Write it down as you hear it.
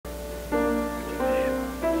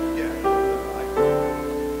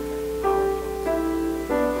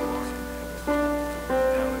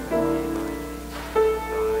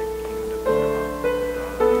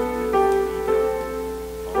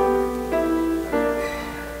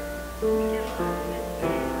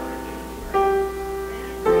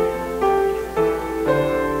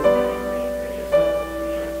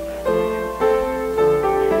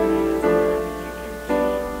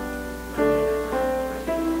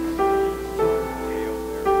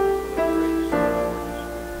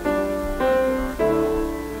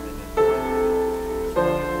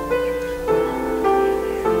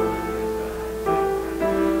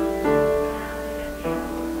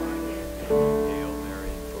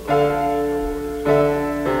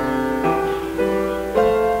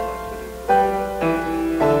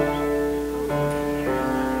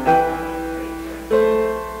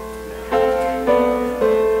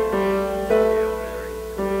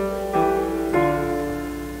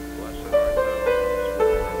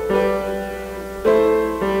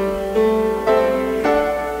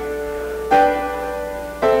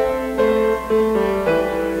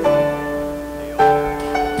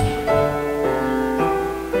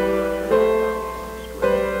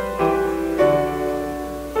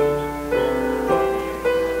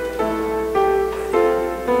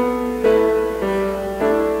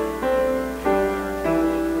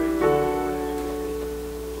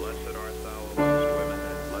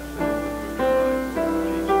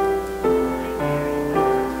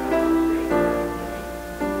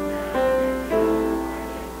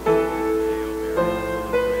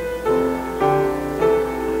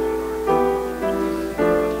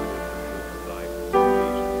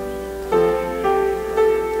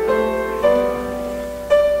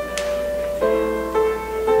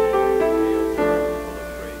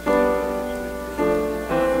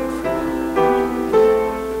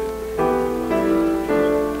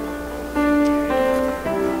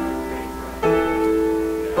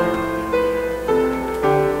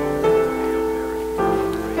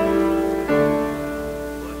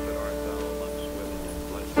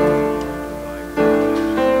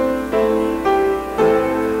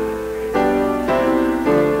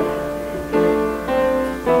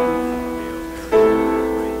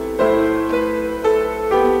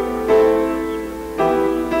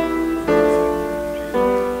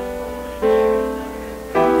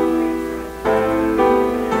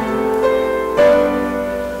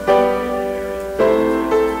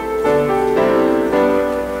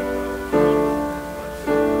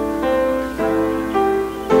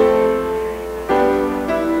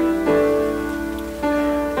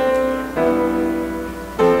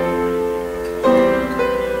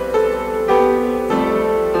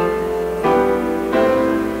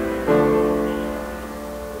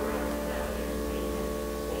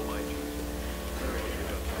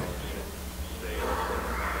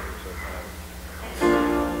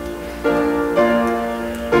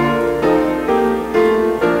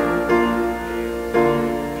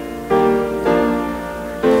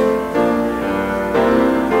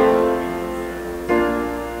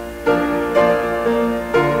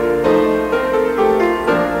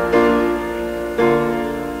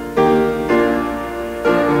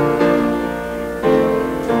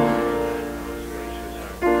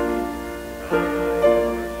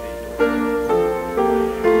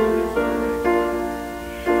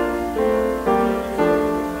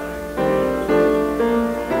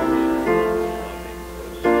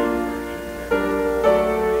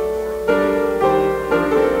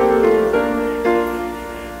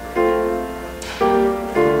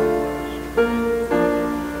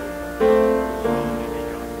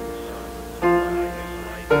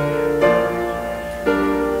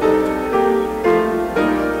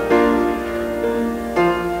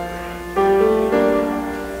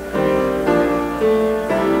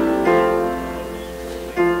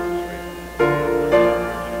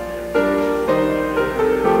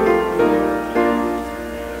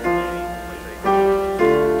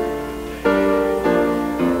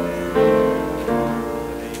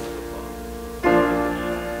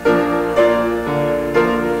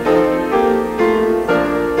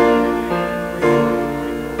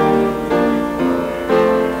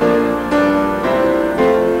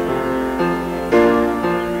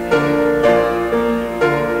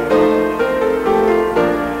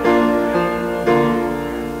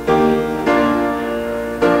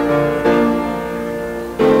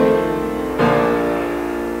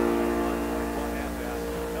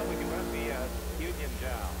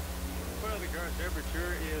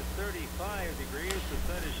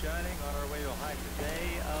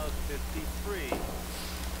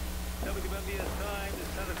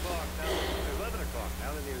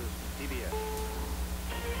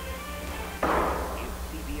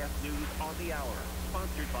News on the Hour,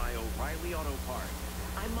 sponsored by O'Reilly Auto Parts.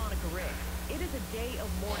 I'm Monica Rick. It is a day of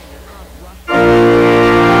mourning across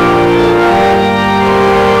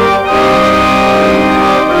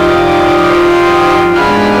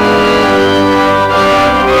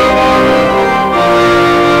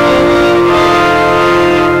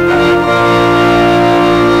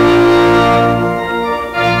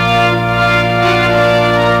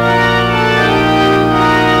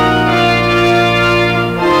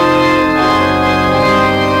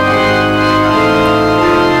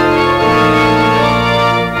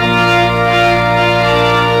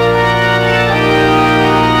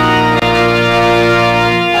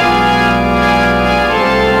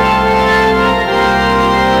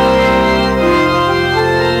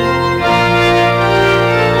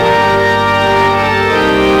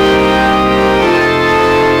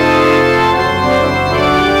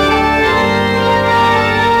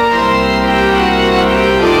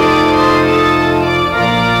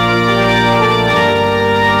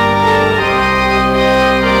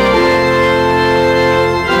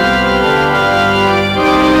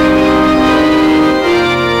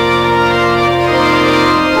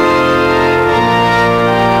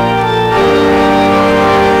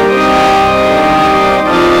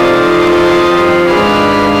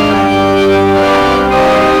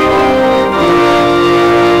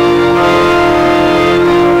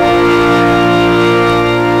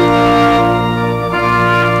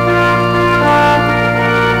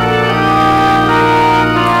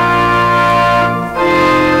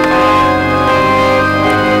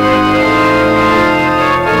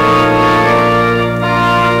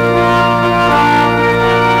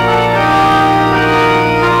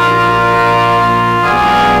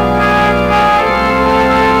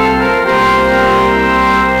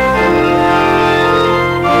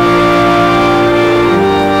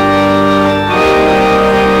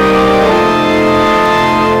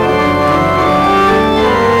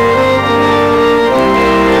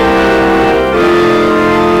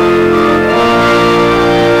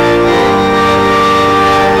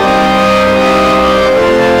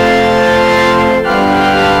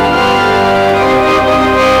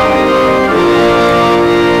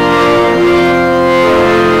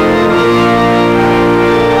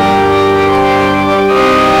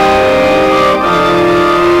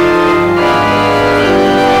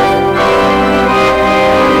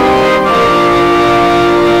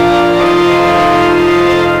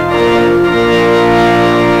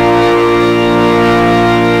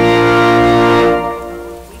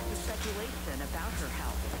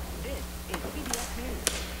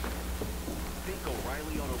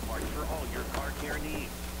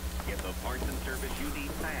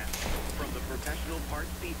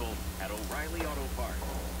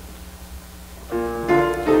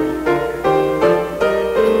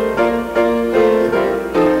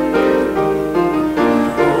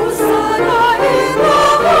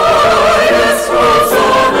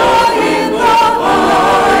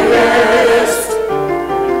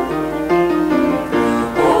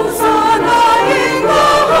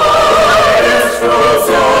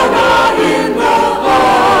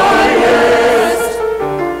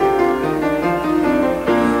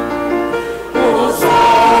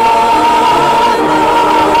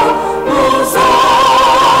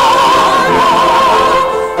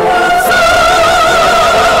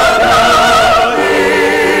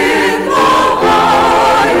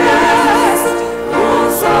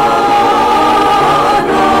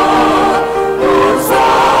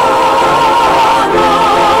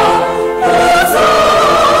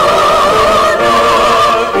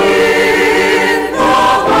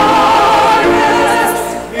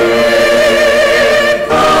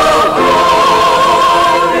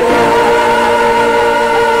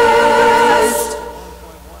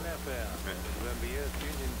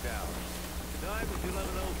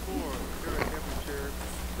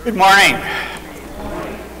Good morning.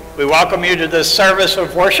 We welcome you to this service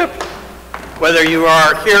of worship, whether you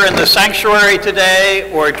are here in the sanctuary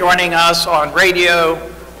today or joining us on radio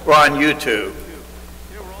or on YouTube.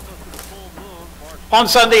 Palm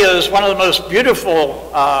Sunday is one of the most beautiful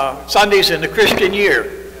Sundays in the Christian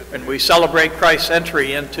year, and we celebrate Christ's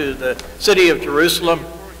entry into the city of Jerusalem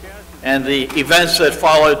and the events that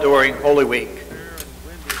followed during Holy Week.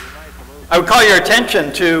 I would call your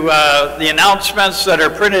attention to the announcements that are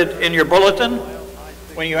printed in your bulletin.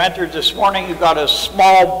 When you entered this morning, you got a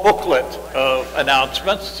small booklet of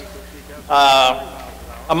announcements.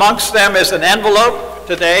 Amongst them is an envelope.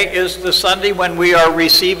 Today is the Sunday when we are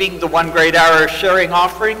receiving the One Great Hour sharing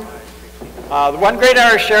offering. The one great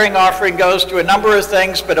hour sharing offering goes to a number of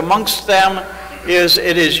things, but amongst them is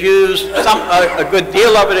it is used, a good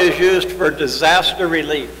deal of it is used for disaster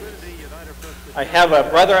relief. I have a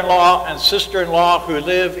brother-in-law and sister-in-law who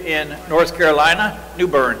live in North Carolina, New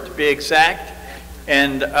Bern to be exact,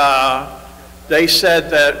 and they said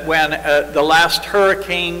that when the last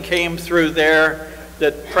hurricane came through there,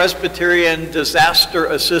 that Presbyterian Disaster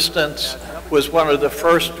Assistance was one of the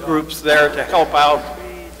first groups there to help out,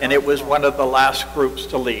 and it was one of the last groups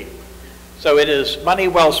to leave. So it is money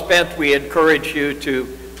well spent. We encourage you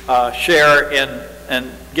to share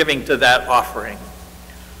in giving to that offering.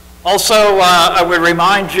 Also, I would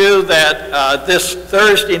remind you that this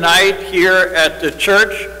Thursday night here at the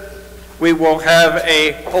church, we will have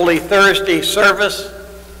a Holy Thursday service.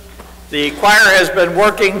 The choir has been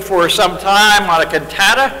working for some time on a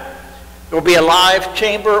cantata. There will be a live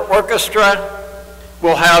chamber orchestra.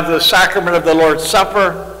 We'll have the sacrament of the Lord's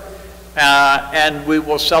Supper, and we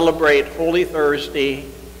will celebrate Holy Thursday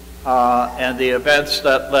and the events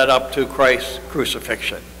that led up to Christ's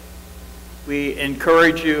crucifixion. We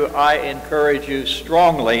encourage you, I encourage you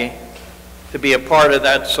strongly to be a part of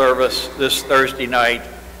that service this Thursday night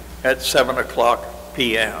at 7 o'clock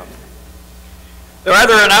p.m. There are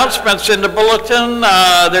other announcements in the bulletin.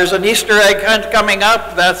 There's an Easter egg hunt coming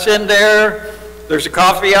up. That's in there. There's a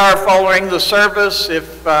coffee hour following the service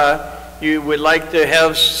if you would like to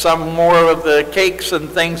have some more of the cakes and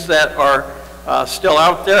things that are still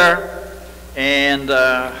out there. And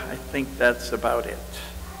I think that's about it.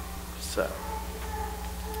 So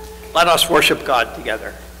let us worship God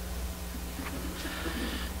together.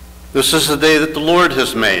 This is the day that the Lord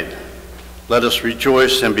has made. Let us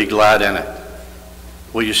rejoice and be glad in it.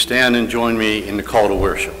 Will you stand and join me in the call to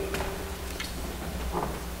worship?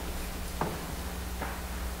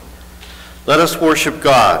 Let us worship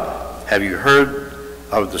God. Have you heard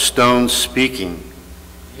of the stones speaking?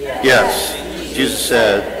 Yes. Jesus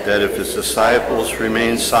said that if his disciples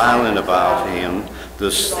remained silent about him,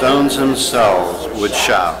 the stones themselves would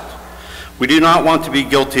shout. We do not want to be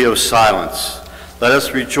guilty of silence. Let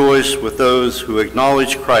us rejoice with those who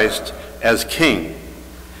acknowledge Christ as King.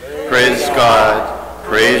 Praise God.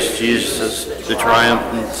 Praise Jesus, the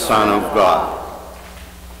triumphant Son of God.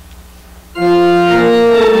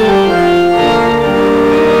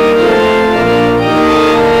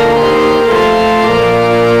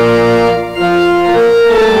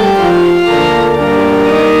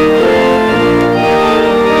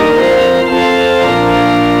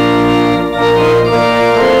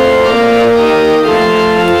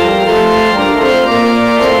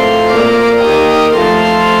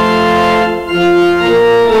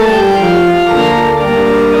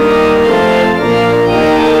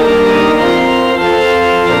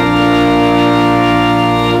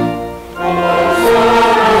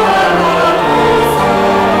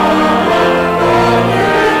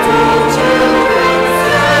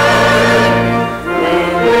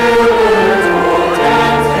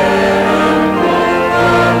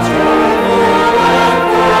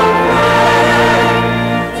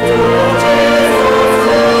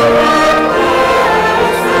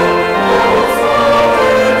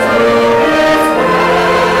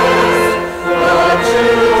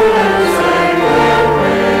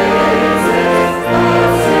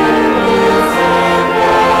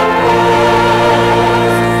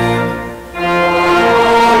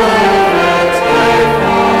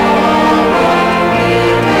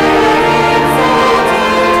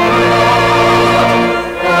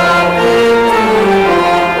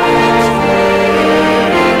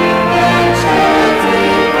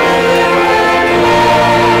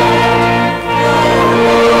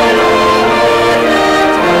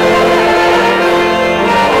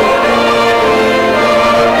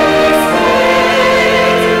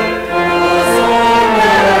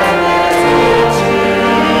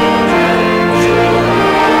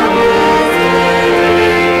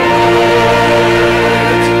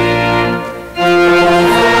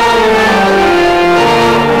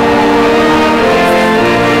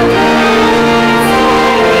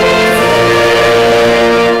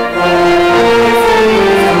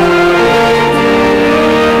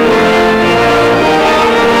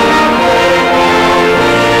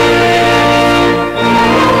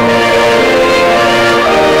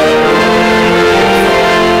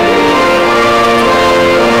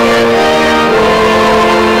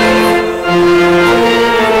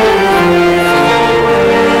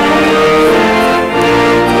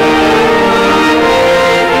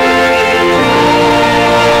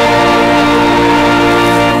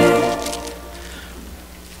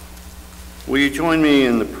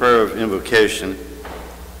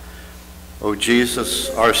 O Jesus,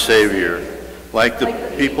 our Savior, Like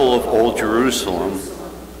the people of old Jerusalem,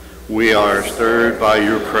 we are stirred by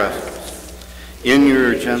your presence. In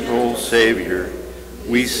your gentle Savior,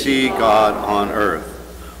 we see God on earth.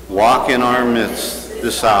 Walk in our midst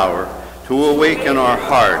this hour to awaken our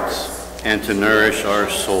hearts and to nourish our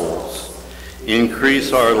souls.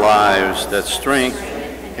 Increase our lives that strength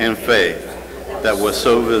and faith that was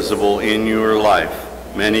so visible in your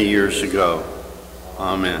life many years ago.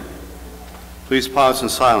 Amen. Please pause in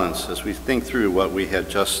silence as we think through what we had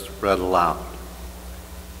just read aloud.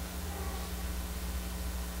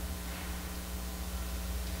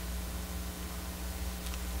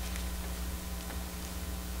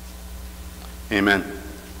 Amen.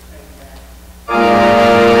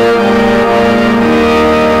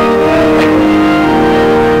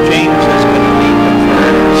 James is going to lead the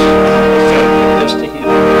prayers. So give this to him.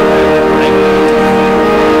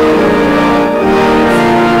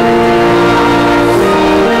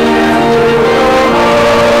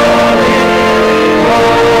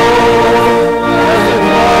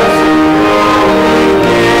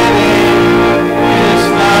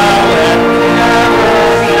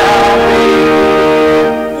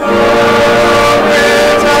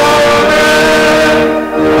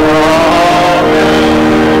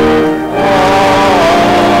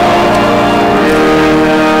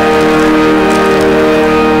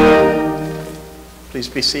 Please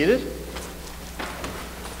be seated.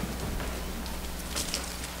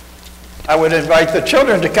 I would invite the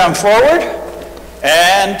children to come forward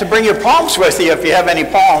and to bring your palms with you if you have any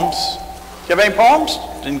palms. Do you have any palms?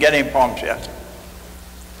 Didn't get any palms yet.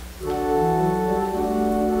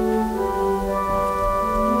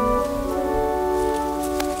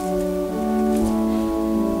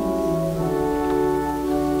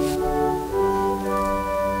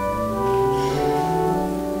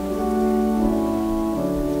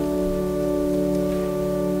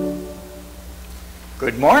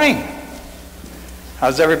 Good morning.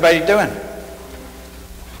 How's everybody doing?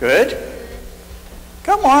 Good?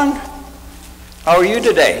 Come on. How are you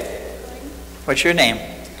today? What's your name?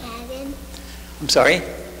 Cadden. I'm sorry?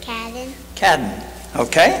 Cadden. Cadden.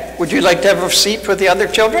 Okay. Would you like to have a seat with the other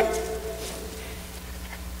children?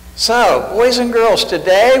 So, boys and girls,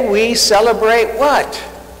 today we celebrate what?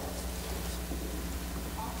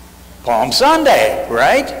 Palm Sunday,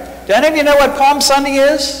 right? Do any of you know what Palm Sunday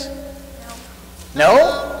is? No?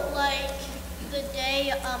 Like the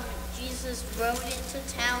day Jesus rode into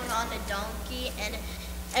town on a donkey and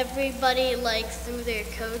everybody like threw their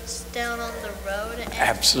coats down on the road and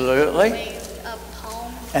Absolutely. waved a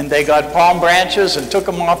palm. And they got palm branches and took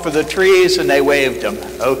them off of the trees and they waved them,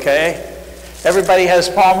 okay? Everybody has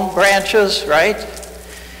palm branches, right?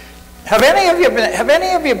 Have any of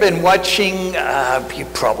you been watching, you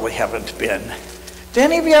probably haven't been. Did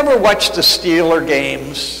any of you ever watch the Steeler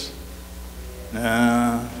games?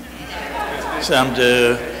 No. Some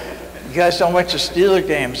do. You guys don't watch the Steeler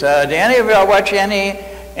games. Do any of you watch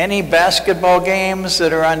any basketball games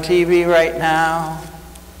that are on TV right now?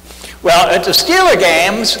 Well, at the Steeler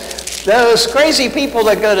games, those crazy people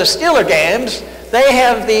that go to Steeler games, they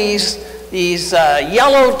have these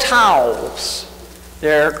yellow towels.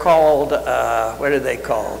 They're called, what are they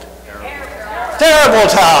called? Terrible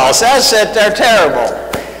towels. That's it, they're terrible.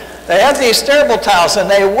 They have these terrible towels and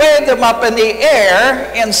they wave them up in the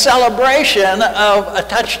air in celebration of a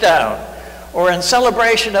touchdown or in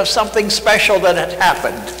celebration of something special that had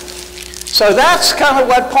happened. So that's kind of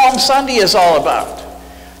what Palm Sunday is all about.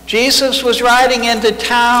 Jesus was riding into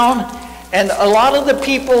town and a lot of the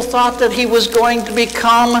people thought that he was going to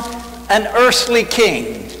become an earthly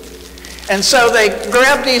king. And so they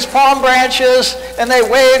grabbed these palm branches and they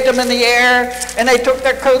waved them in the air and they took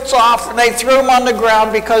their coats off and they threw them on the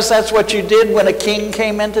ground because that's what you did when a king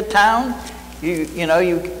came into town. You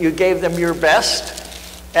gave them your best.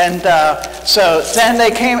 And so then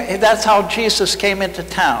they came, that's how Jesus came into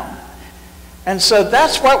town. And so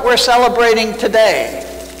that's what we're celebrating today.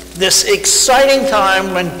 This exciting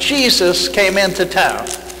time when Jesus came into town.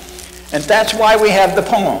 And that's why we have the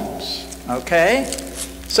poems, okay?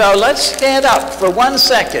 So let's stand up for 1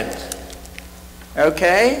 second.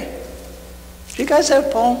 Okay? Do you guys have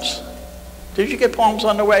poems? Did you get poems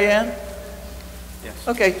on the way in? Yes.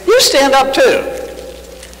 Okay, you stand up too.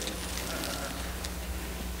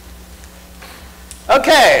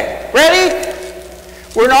 Okay, ready?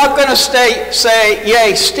 We're not going to say,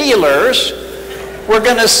 yay, Steelers. We're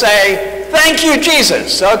going to say, thank you,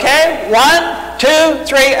 Jesus. Okay? 1, 2,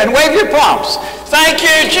 3, and wave your palms. Thank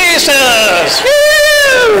you, Jesus.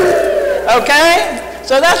 Okay?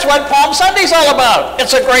 So that's what Palm Sunday's all about.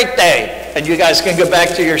 It's a great day. And you guys can go back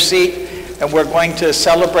to your seat, and we're going to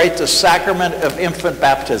celebrate the sacrament of infant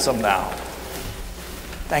baptism now.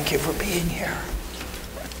 Thank you for being here.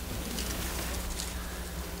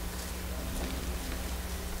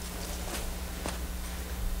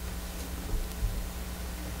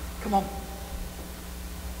 Come on.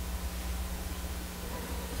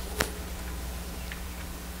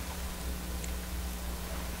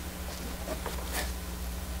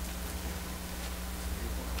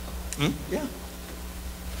 Yeah.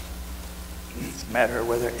 It's a matter of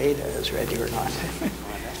whether Ada is ready or not.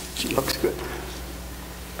 She looks good.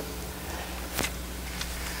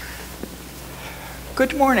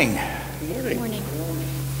 Good morning. Good morning.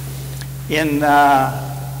 In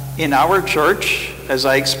our church, as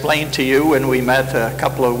I explained to you when we met a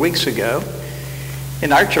couple of weeks ago,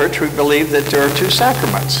 in our church we believe that there are two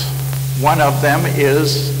sacraments. One of them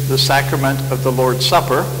is the sacrament of the Lord's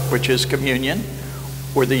Supper, which is communion,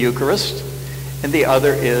 or the Eucharist, and the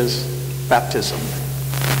other is baptism.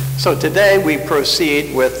 So today we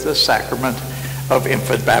proceed with the sacrament of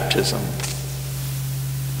infant baptism.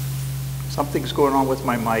 Something's going on with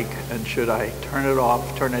my mic, and should I turn it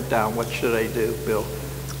off, turn it down? What should I do, Bill?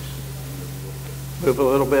 Move a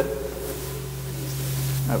little bit?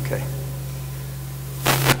 Okay.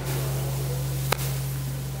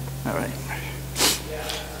 All right.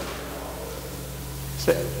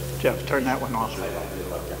 Jeff, turn that one off.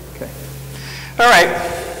 Okay. All right.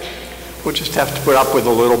 We'll just have to put up with a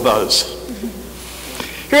little buzz.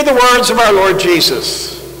 Hear the words of our Lord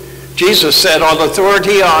Jesus. Jesus said, "All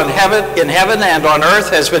authority in heaven and on earth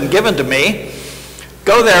has been given to me.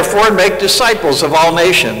 Go therefore and make disciples of all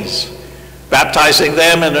nations, baptizing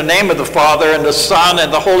them in the name of the Father and the Son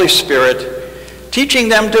and the Holy Spirit, teaching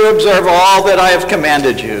them to observe all that I have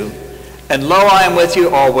commanded you. And lo, I am with you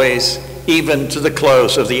always, even to the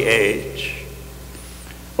close of the age."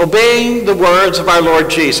 Obeying the words of our Lord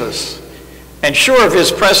Jesus, and sure of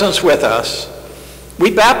his presence with us, we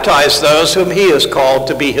baptize those whom he has called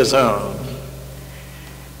to be his own.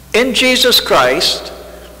 In Jesus Christ,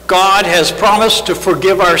 God has promised to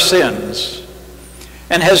forgive our sins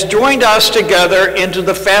and has joined us together into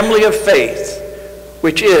the family of faith,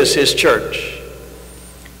 which is his church.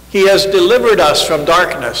 He has delivered us from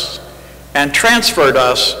darkness and transferred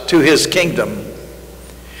us to his kingdom.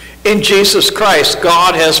 In Jesus Christ,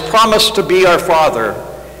 God has promised to be our Father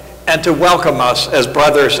and to welcome us as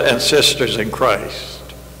brothers and sisters in Christ.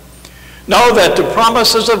 Know that the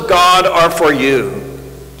promises of God are for you.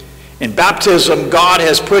 In baptism, God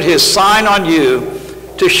has put his sign on you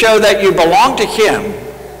to show that you belong to him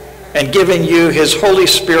and given you his Holy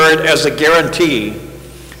Spirit as a guarantee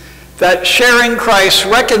that sharing Christ's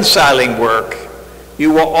reconciling work,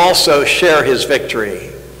 you will also share his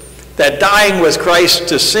victory. That dying with Christ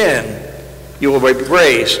to sin, you will be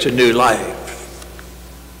raised to new life.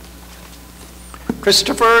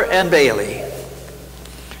 Christopher and Bailey,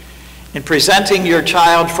 in presenting your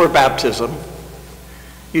child for baptism,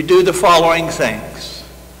 you do the following things.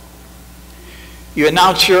 You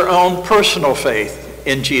announce your own personal faith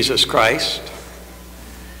in Jesus Christ,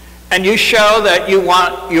 and you show that you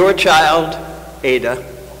want your child, Ada,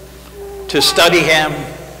 to study him,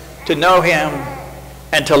 to know him,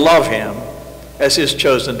 and to love him as his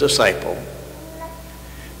chosen disciple.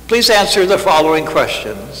 Please answer the following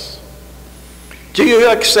questions. Do you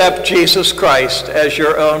accept Jesus Christ as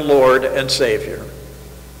your own Lord and Savior?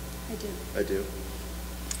 I do. I do.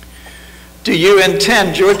 Do you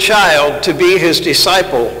intend your child to be his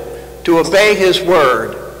disciple, to obey his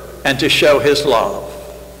word, and to show his love?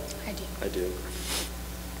 I do. I do.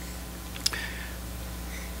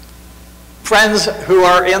 Friends who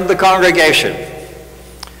are in the congregation,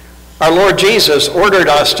 our Lord Jesus ordered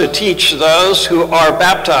us to teach those who are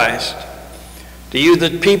baptized. Do you, the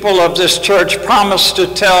people of this church, promise to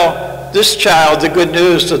tell this child the good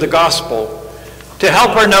news of the gospel, to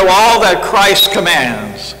help her know all that Christ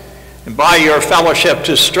commands, and by your fellowship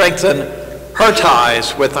to strengthen her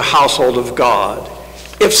ties with the household of God?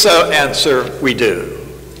 If so, answer, we do.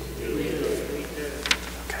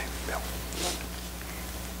 Okay, Bill.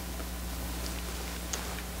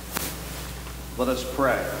 Let us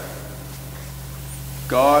pray.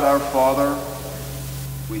 God our Father,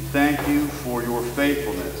 we thank you for your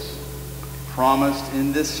faithfulness promised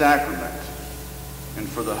in this sacrament and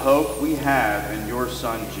for the hope we have in your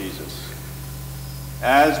Son Jesus.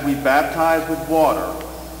 As we baptize with water,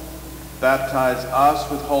 baptize us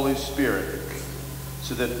with Holy Spirit,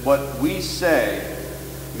 so that what we say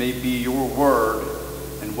may be your word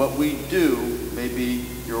and what we do may be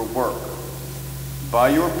your work.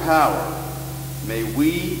 By your power, may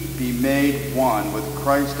we be made one with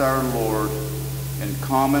Christ our Lord in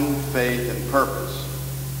common faith and purpose.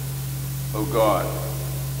 O God,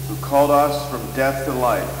 who called us from death to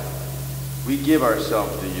life, we give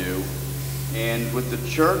ourselves to you, and with the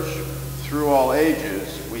church through all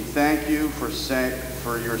ages, we thank you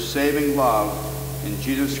for your saving love in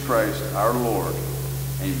Jesus Christ our Lord.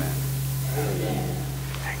 Amen.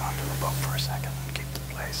 Hang on to the book for a second and keep the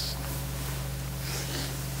place.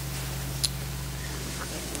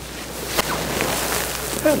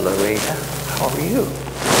 Hello, Ada. How are you?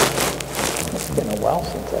 It's been a while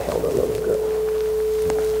since I held a little girl.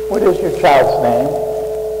 What is your child's name?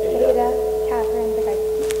 Ada Catherine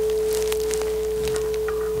Begeisky.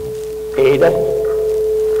 Ada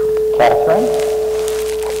Catherine.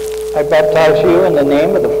 I baptize you in the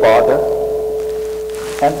name of the Father,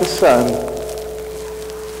 and the Son,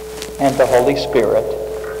 and the Holy Spirit.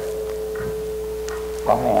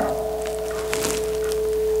 Amen.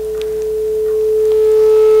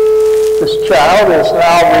 This child is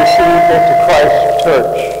now received into Christ's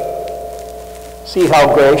church. See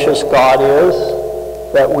how gracious God is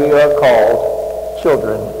that we are called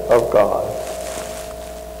children of God.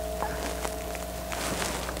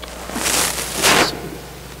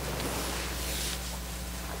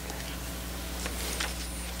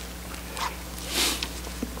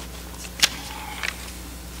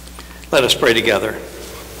 Let us pray together.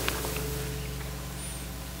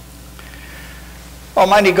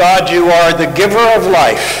 Almighty God, you are the giver of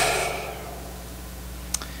life.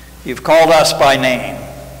 You've called us by name,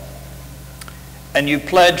 and you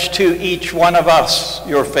pledge to each one of us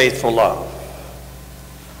your faithful love.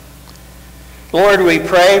 Lord, we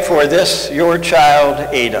pray for this, your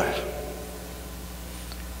child, Ada.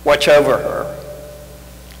 Watch over her.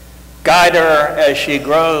 Guide her as she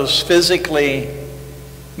grows physically,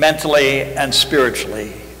 mentally, and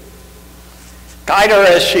spiritually. Guide her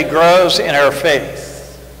as she grows in her faith.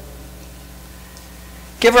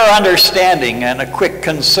 Give her understanding and a quick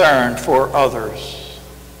concern for others.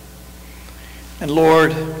 And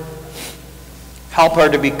Lord, help her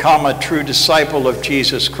to become a true disciple of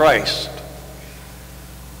Jesus Christ,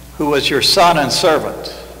 who was your Son and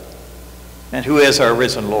servant, and who is our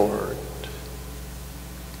risen Lord.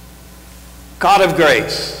 God of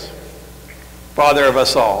grace, Father of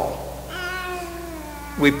us all,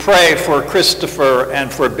 we pray for Christopher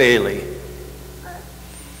and for Bailey.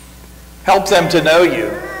 Help them to know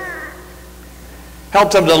you.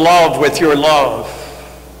 Help them to love with your love.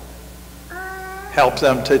 Help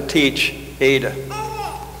them to teach Ada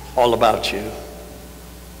all about you.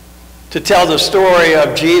 To tell the story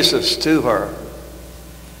of Jesus to her,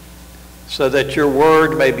 so that your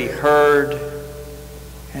word may be heard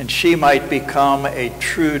and she might become a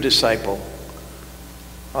true disciple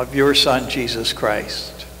of your Son, Jesus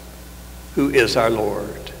Christ, who is our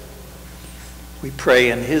Lord. We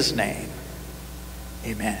pray in his name.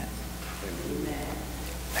 Amen.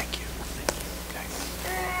 Thank you. Okay.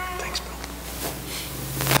 Thanks, Bill.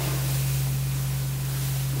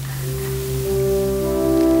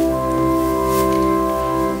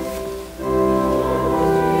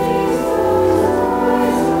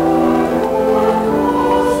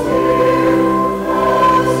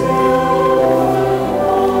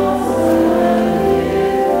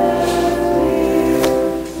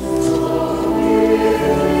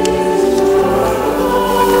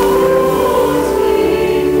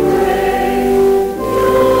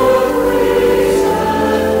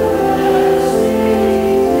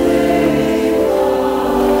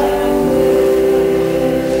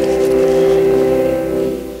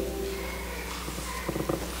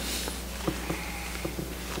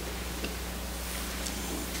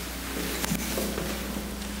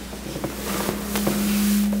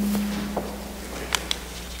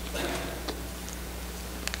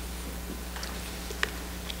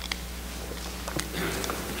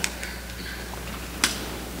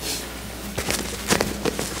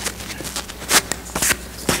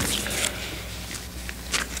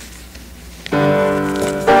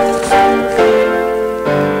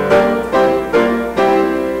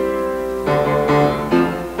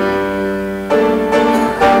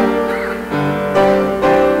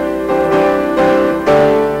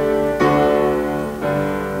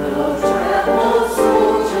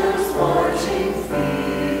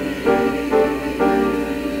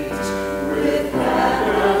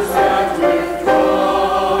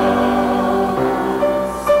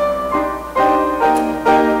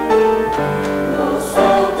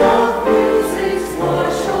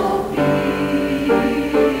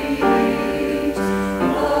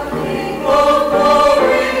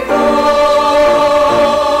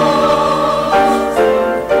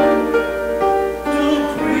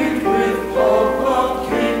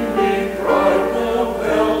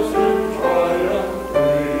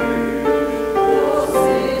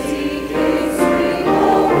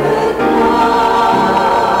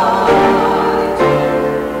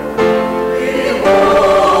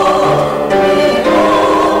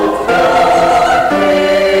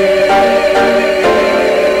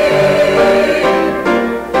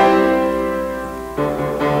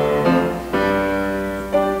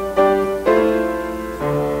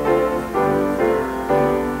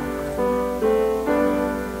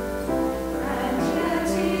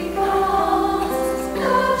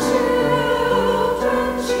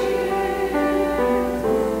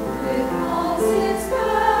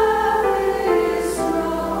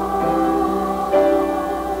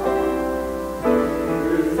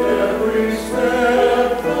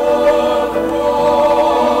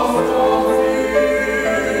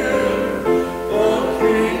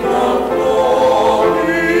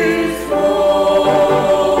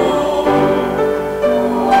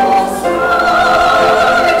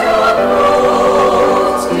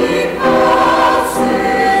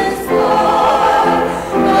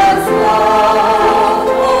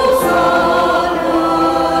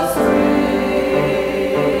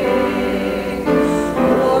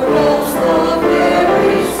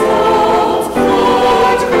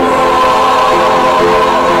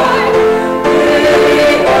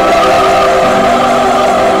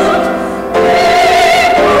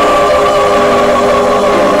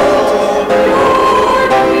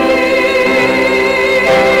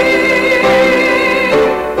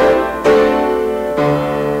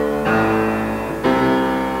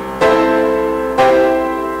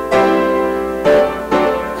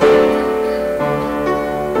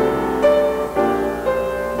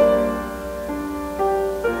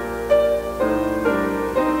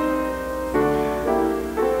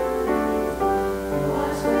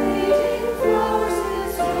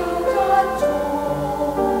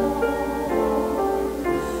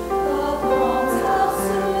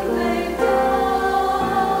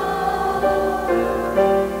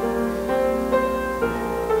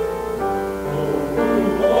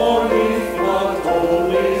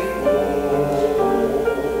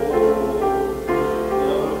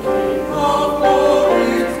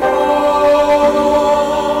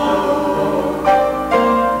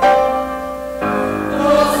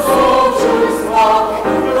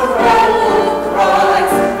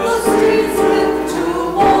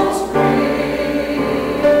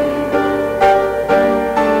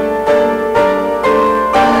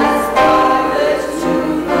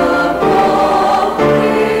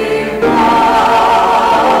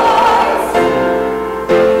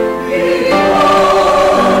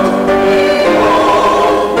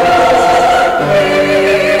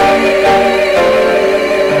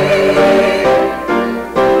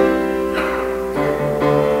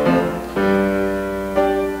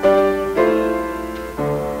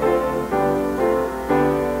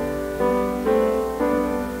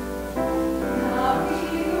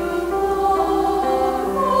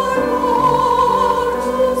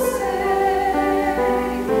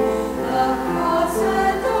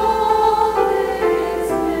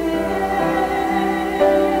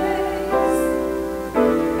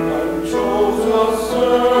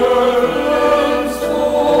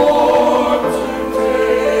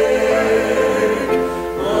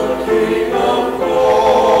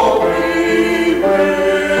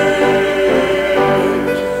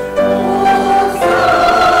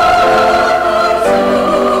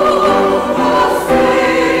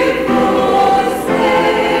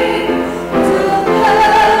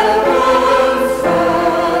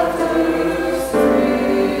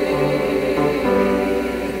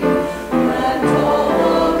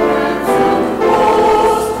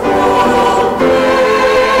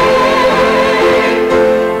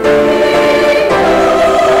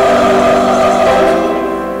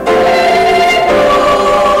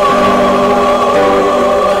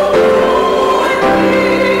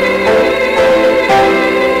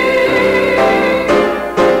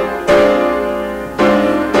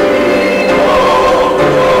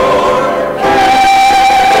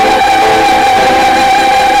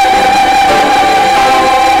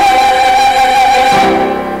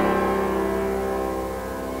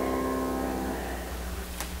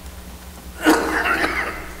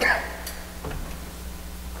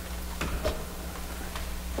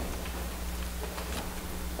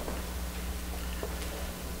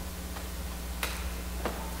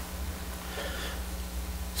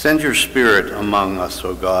 Send your Spirit among us,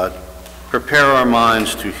 O God. Prepare our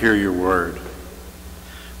minds to hear your word.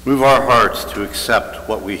 Move our hearts to accept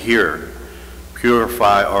what we hear.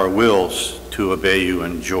 Purify our wills to obey you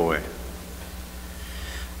in joy.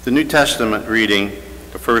 The New Testament reading,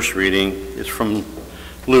 the first reading, is from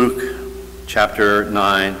Luke chapter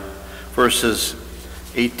 9, verses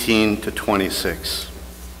 18 to 26.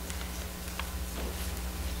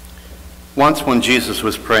 Once when Jesus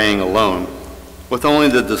was praying alone, with only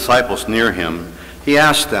the disciples near him, he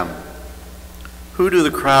asked them, "Who do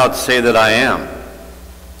the crowd say that I am?"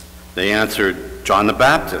 They answered, "John the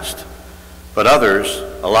Baptist, but others,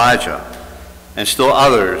 Elijah, and still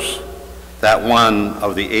others, that one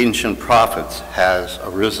of the ancient prophets has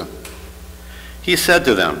arisen." He said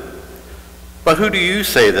to them, "But who do you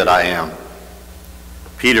say that I am?"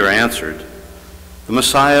 Peter answered, "The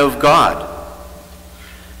Messiah of God."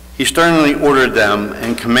 He sternly ordered them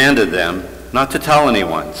and commanded them not to tell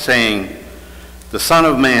anyone, saying, "The Son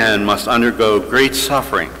of Man must undergo great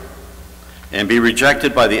suffering and be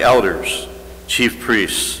rejected by the elders, chief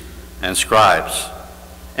priests, and scribes,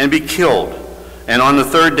 and be killed, and on the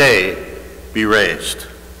third day be raised."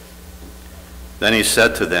 Then he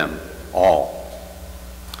said to them all,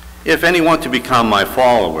 "If any want to become my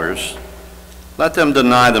followers, let them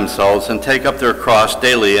deny themselves and take up their cross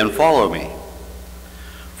daily and follow me.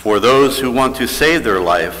 For those who want to save their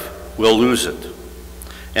life will lose it,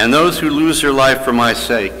 and those who lose their life for my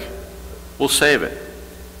sake will save it.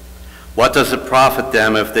 What does it profit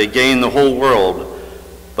them if they gain the whole world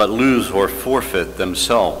but lose or forfeit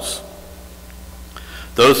themselves?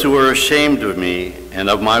 Those who are ashamed of me and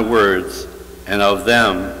of my words, and of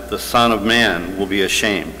them the Son of Man will be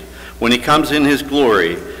ashamed, when he comes in his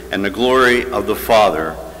glory and the glory of the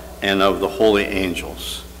Father and of the holy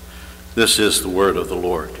angels." This is the word of the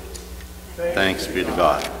Lord. Thanks be to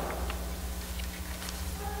God.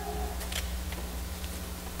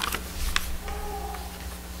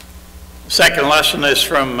 The second lesson is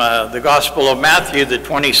from the Gospel of Matthew, the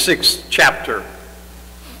 26th chapter.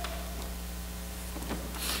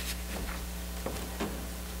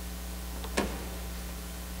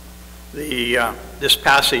 This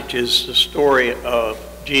passage is the story of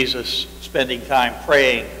Jesus spending time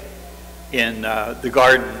praying in the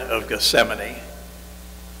Garden of Gethsemane.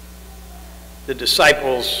 The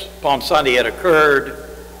disciples, Palm Sunday had occurred.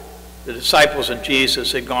 The disciples and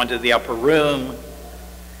Jesus had gone to the upper room.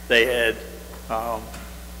 They had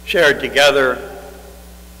shared together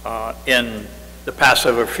in the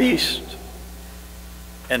Passover feast.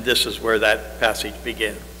 And this is where that passage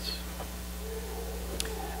begins.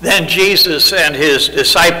 Then Jesus and his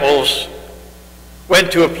disciples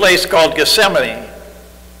went to a place called Gethsemane.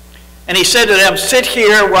 And he said to them, "Sit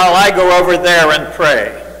here while I go over there and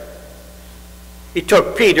pray." He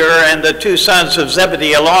took Peter and the two sons of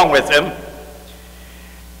Zebedee along with him,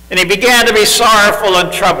 and he began to be sorrowful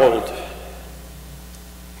and troubled.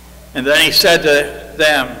 And then he said to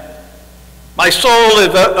them, "My soul is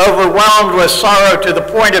overwhelmed with sorrow to the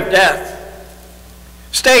point of death.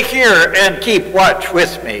 Stay here and keep watch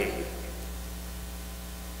with me."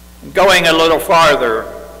 And going a little farther,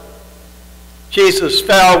 Jesus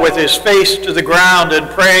fell with his face to the ground and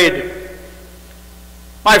prayed,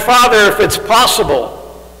 "My Father, if it's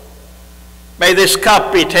possible, may this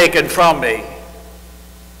cup be taken from me.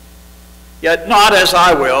 Yet not as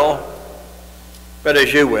I will, but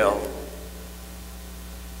as you will."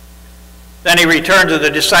 Then he returned to the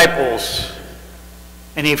disciples,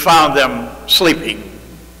 and he found them sleeping.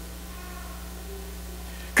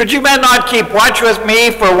 "Could you men not keep watch with me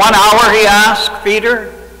for 1 hour?" he asked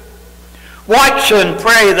Peter. "Watch and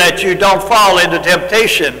pray that you don't fall into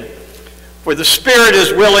temptation, for the spirit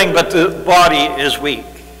is willing, but the body is weak."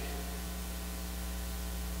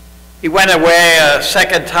 He went away a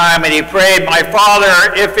second time and he prayed, "My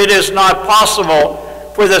Father, if it is not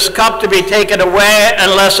possible for this cup to be taken away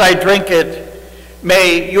unless I drink it,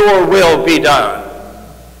 may your will be done."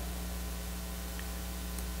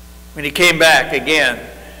 When he came back again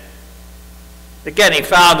he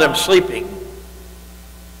found them sleeping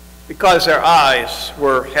because their eyes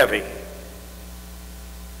were heavy.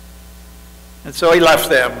 And so he left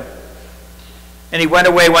them, and he went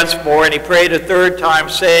away once more, and he prayed a third time,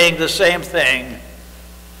 saying the same thing.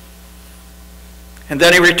 And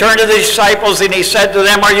then he returned to the disciples, and he said to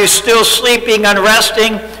them, "Are you still sleeping and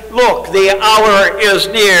resting? Look, the hour is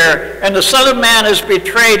near, and the Son of Man is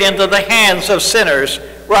betrayed into the hands of sinners.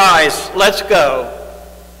 Rise, let's go.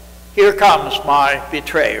 Here comes my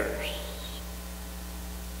betrayers."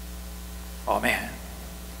 Amen.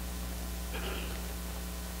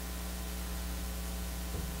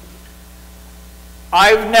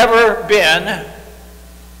 I've never been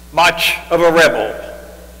much of a rebel.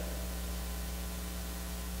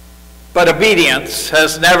 But obedience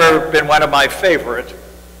has never been one of my favorite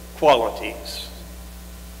qualities.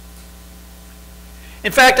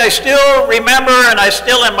 In fact, I still remember, and I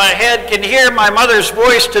still in my head can hear my mother's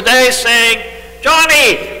voice today saying,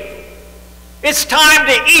 "Johnny, it's time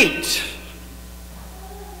to eat."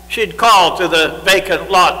 She'd call to the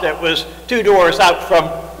vacant lot that was 2 doors out from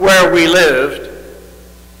where we lived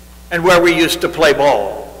and where we used to play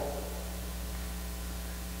ball.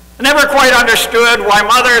 I never quite understood why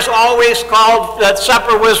mothers always called that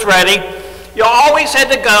supper was ready. You always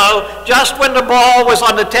had to go just when the ball was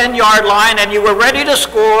on the 10-yard line and you were ready to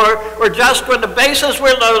score, or just when the bases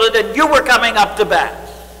were loaded and you were coming up to bat.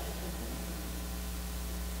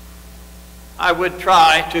 I would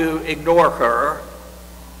try to ignore her,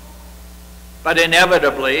 but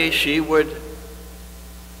inevitably she would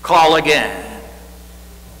call again.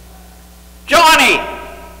 "Johnny,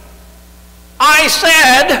 I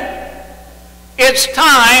said it's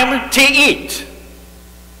time to eat."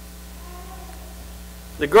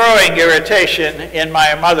 The growing irritation in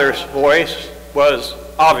my mother's voice was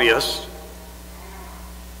obvious,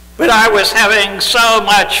 but I was having so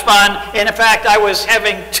much fun. In fact, I was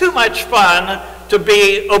having too much fun to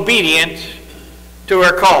be obedient to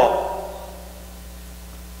her call.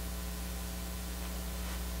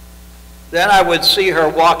 Then I would see her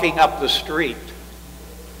walking up the street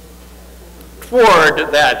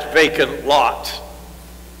toward that vacant lot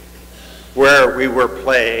where we were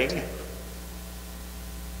playing,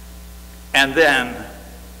 and then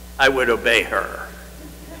I would obey her.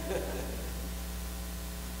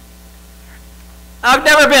 I've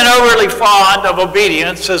never been overly fond of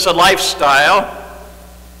obedience as a lifestyle,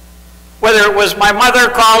 whether it was my mother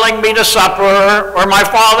calling me to supper or my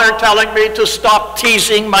father telling me to stop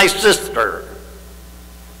teasing my sister.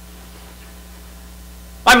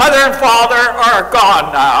 My mother and father are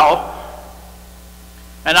gone now,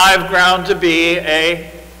 and I've grown to be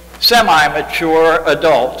a semi-mature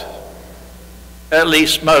adult, at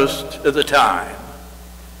least most of the time.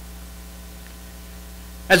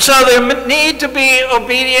 And so the need to be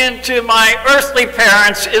obedient to my earthly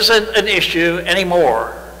parents isn't an issue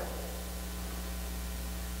anymore.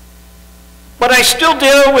 But I still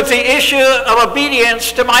deal with the issue of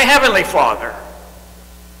obedience to my Heavenly Father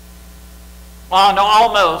on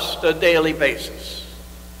almost a daily basis.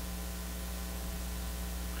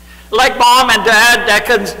 Like Mom and Dad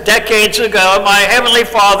decades ago, my Heavenly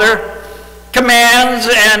Father commands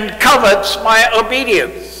and covets my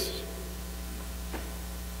obedience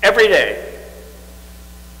every day.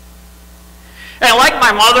 And like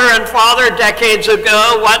my mother and father decades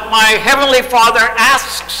ago, what my Heavenly Father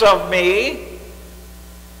asks of me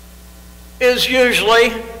is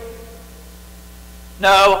usually,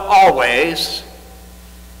 no, always,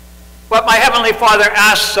 what my Heavenly Father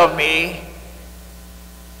asks of me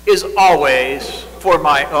is always for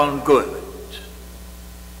my own good.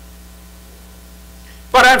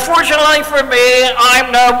 But unfortunately for me,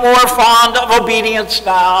 I'm no more fond of obedience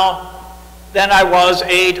now than I was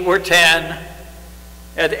 8 or 10,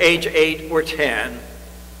 at age 8 or 10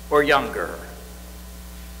 or younger.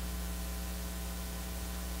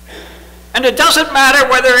 And it doesn't matter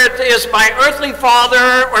whether it is my earthly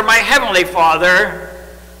father or my Heavenly Father,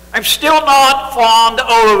 I'm still not fond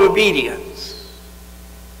of obedience.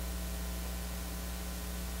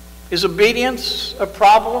 Is obedience a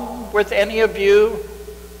problem with any of you?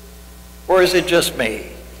 Or is it just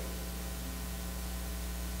me?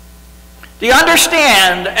 Do you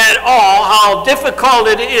understand at all how difficult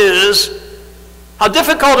it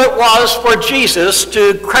was for Jesus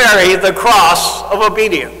to carry the cross of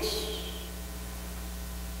obedience?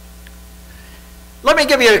 Let me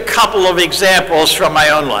give you a couple of examples from my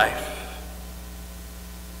own life.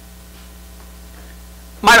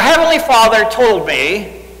 My Heavenly Father told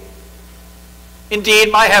me,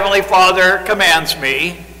 indeed my Heavenly Father commands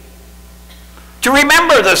me, to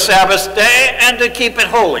remember the Sabbath day and to keep it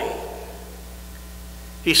holy.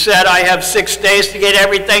 He said, I have 6 days to get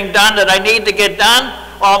everything done that I need to get done,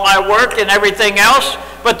 all my work and everything else,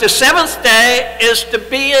 but the 7th day is to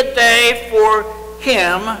be a day for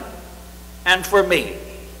Him and for me.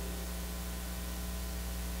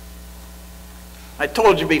 I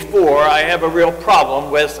told you before, I have a real problem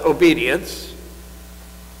with obedience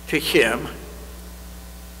to Him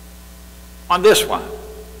on this one.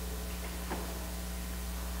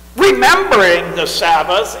 Remembering the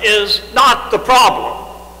Sabbath is not the problem.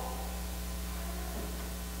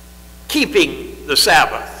 Keeping the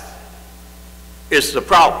Sabbath is the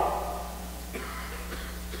problem.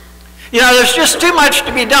 You know, there's just too much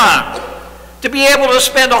to be done. to be able to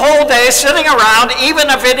spend a whole day sitting around, even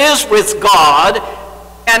if it is with God,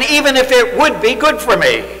 and even if it would be good for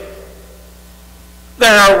me.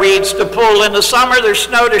 There are weeds to pull in the summer, there's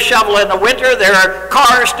snow to shovel in the winter, there are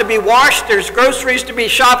cars to be washed, there's groceries to be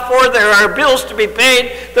shopped for, there are bills to be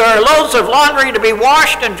paid, there are loads of laundry to be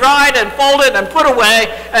washed and dried and folded and put away,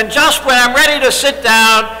 and just when I'm ready to sit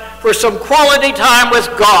down for some quality time with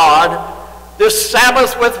God, this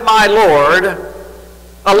Sabbath with my Lord,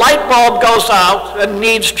 a light bulb goes out and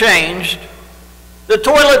needs changed, the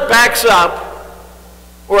toilet backs up,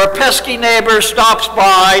 or a pesky neighbor stops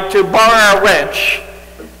by to borrow a wrench,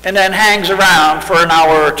 and then hangs around for an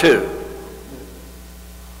hour or two.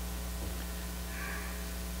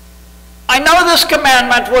 I know this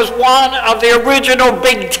commandment was one of the original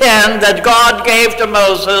Big Ten that God gave to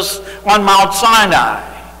Moses on Mount Sinai.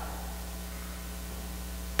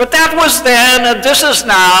 But that was then, and this is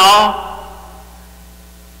now.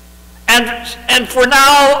 And for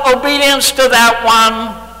now, obedience to that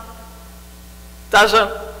one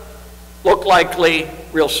doesn't look likely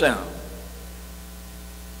real soon.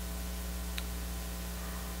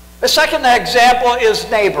 The second example is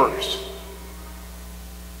neighbors.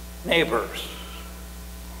 Neighbors.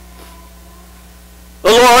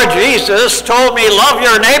 The Lord Jesus told me, love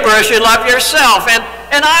your neighbor as you love yourself. And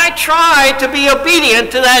I try to be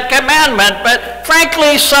obedient to that commandment, but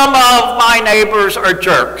frankly, some of my neighbors are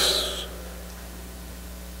jerks.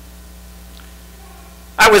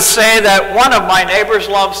 I would say that one of my neighbors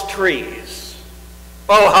loves trees.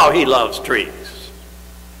 Oh, how he loves trees.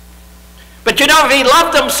 But you know, if he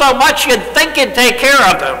loved them so much, you'd think he'd take care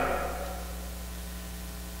of them.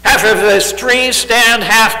 Half of his trees stand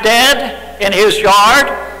half dead in his yard,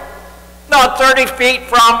 not 30 feet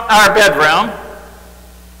from our bedroom.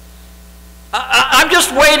 I'm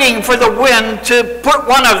just waiting for the wind to put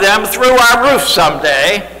one of them through our roof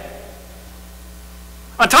someday.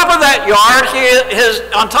 On top of that,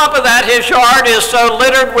 his yard is so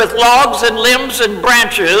littered with logs and limbs and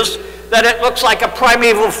branches that it looks like a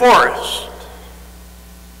primeval forest.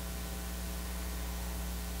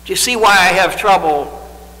 Do you see why I have trouble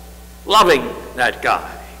loving that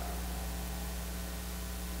guy?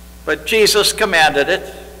 But Jesus commanded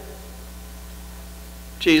it.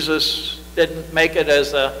 Jesus didn't make it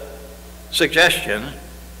as a suggestion,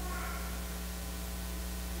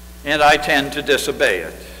 and I tend to disobey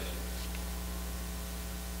it.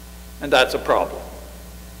 And that's a problem.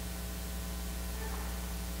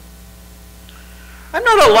 I'm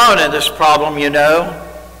not alone in this problem, you know.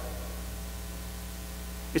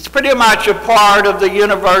 It's pretty much a part of the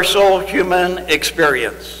universal human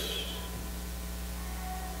experience.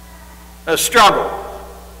 A struggle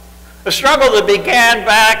that began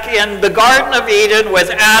back in the Garden of Eden with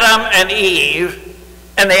Adam and Eve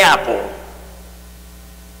and the apple.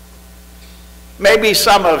 Maybe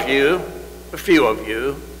some of you, a few of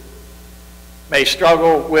you, may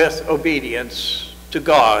struggle with obedience to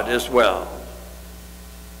God as well.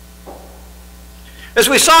 As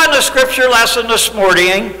we saw in the scripture lesson this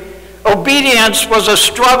morning, obedience was a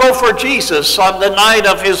struggle for Jesus on the night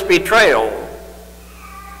of his betrayal.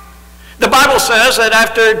 The Bible says that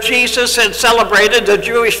after Jesus had celebrated the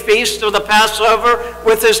Jewish feast of the Passover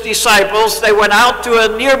with his disciples, they went out to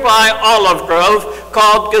a nearby olive grove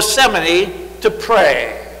called Gethsemane to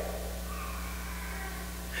pray.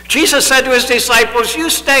 Jesus said to his disciples, you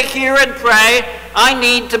stay here and pray. I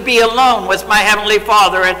need to be alone with my Heavenly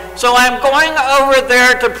Father. And so I'm going over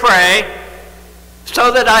there to pray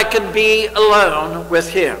so that I can be alone with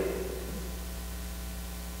him.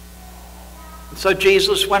 And so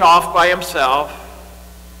Jesus went off by himself.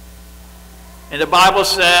 And the Bible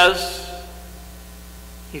says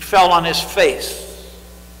he fell on his face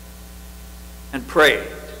and prayed.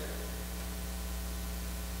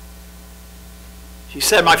 He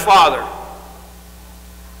said, my Father,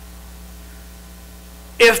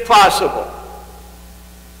 if possible,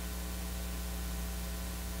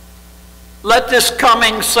 let this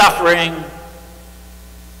coming suffering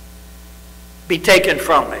be taken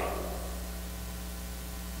from me.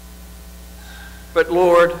 But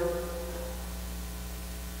Lord,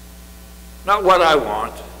 not what I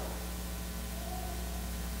want.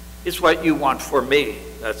 It's what you want for me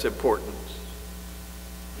that's important.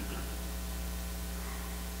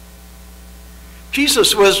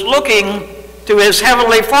 Jesus was looking to his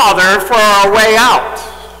Heavenly Father for a way out.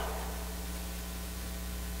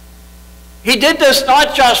 He did this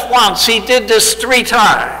not just once, he did this 3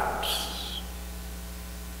 times.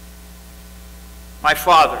 My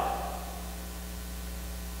Father,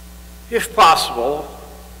 if possible,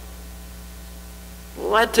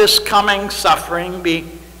 let this coming suffering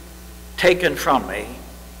be taken from me.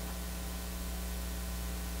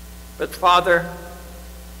 But Father,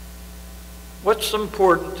 what's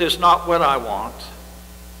important is not what I want,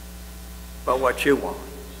 but what you want.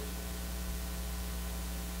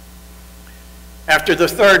 After the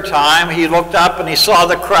third time, he looked up and he saw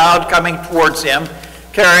the crowd coming towards him,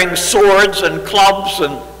 carrying swords and clubs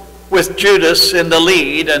and with Judas in the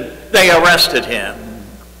lead, and they arrested him.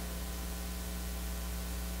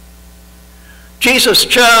 Jesus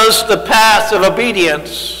chose the path of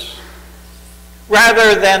obedience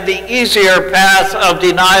rather than the easier path of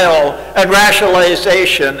denial and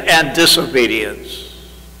rationalization and disobedience.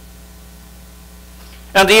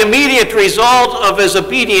 And the immediate result of his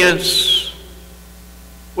obedience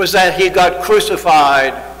was that he got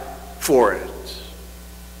crucified for it.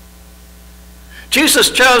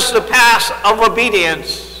 Jesus chose the path of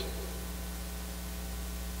obedience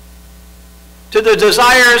to the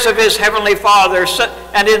desires of his heavenly Father,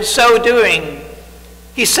 and in so doing,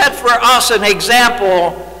 he set for us an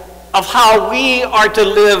example of how we are to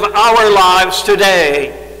live our lives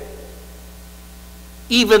today,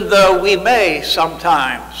 even though we may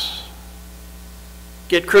sometimes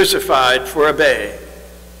get crucified for obeying.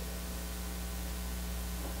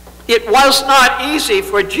 It was not easy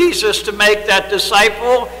for Jesus to make that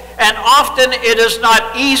disciple, and often it is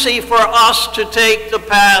not easy for us to take the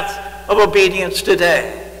path of obedience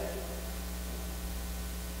today.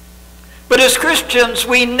 But as Christians,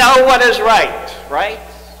 we know what is right?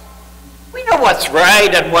 We know what's right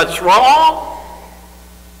and what's wrong.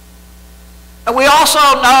 And we also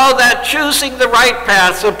know that choosing the right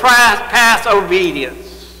path, the path of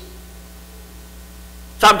obedience,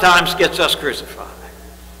 sometimes gets us crucified.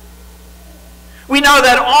 We know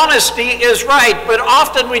that honesty is right, but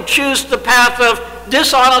often we choose the path of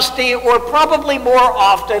dishonesty, or probably more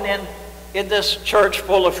often in this church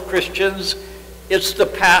full of Christians, it's the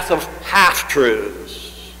path of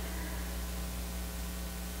half-truths.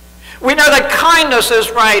 We know that kindness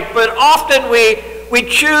is right, but often we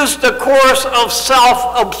choose the course of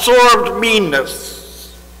self-absorbed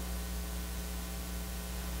meanness.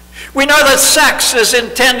 We know that sex is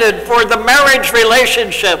intended for the marriage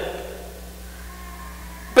relationship,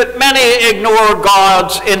 but many ignore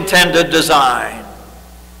God's intended design.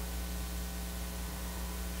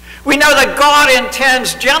 We know that God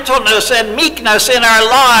intends gentleness and meekness in our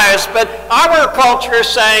lives, but our cultures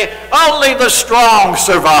say only the strong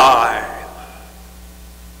survive.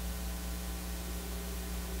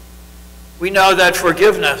 We know that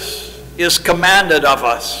forgiveness is commanded of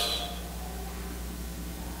us,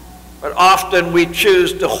 but often we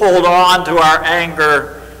choose to hold on to our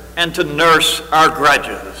anger and to nurse our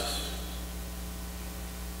grudges.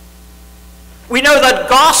 We know that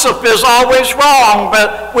gossip is always wrong,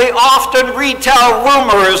 but we often retell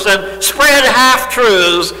rumors and spread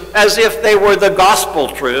half-truths as if they were the gospel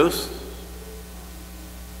truth.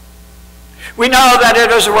 We know that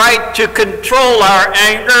it is right to control our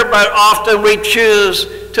anger, but often we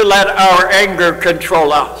choose to let our anger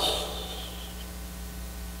control us.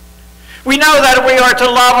 We know that we are to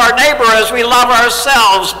love our neighbor as we love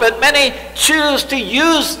ourselves, but many choose to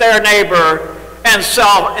use their neighbor and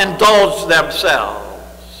self-indulge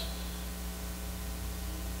themselves.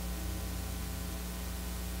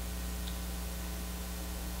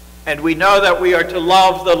 And we know that we are to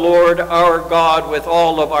love the Lord our God with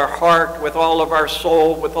all of our heart, with all of our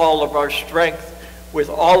soul, with all of our strength, with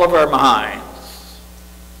all of our mind.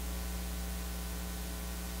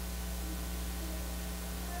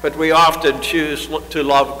 But we often choose to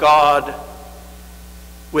love God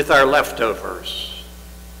with our leftovers,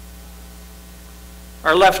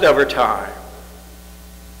 our leftover time,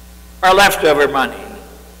 our leftover money,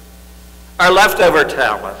 our leftover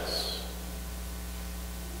talents,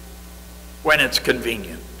 when it's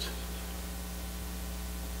convenient.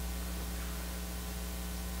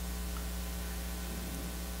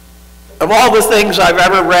 Of all the things I've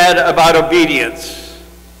ever read about obedience,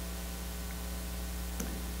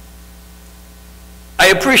 I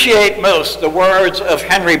appreciate most the words of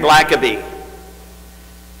Henry Blackaby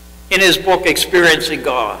in his book, Experiencing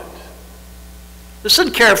God. Listen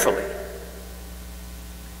carefully.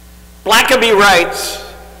 Blackaby writes,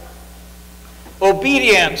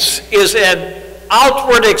 obedience is an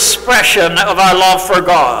outward expression of our love for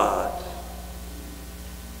God.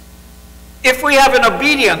 If we have an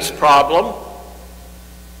obedience problem,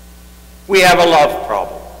 we have a love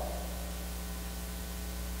problem.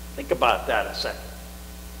 Think about that a second.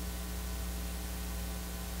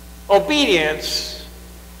 Obedience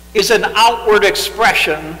is an outward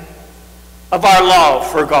expression of our love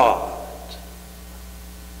for God.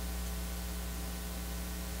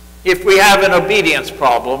 If we have an obedience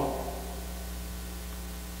problem,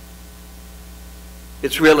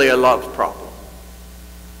 It's really a love problem.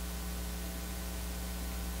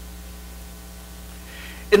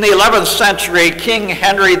 In the 11th century, King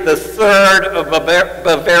Henry III of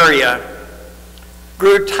Bavaria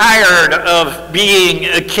grew tired of being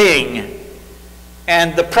a king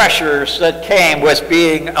and the pressures that came with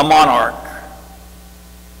being a monarch.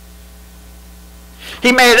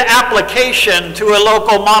 He made application to a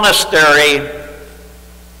local monastery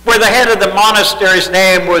where the head of the monastery's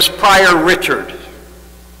name was Prior Richard.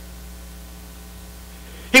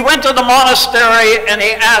 He went to the monastery and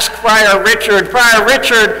he asked Prior Richard,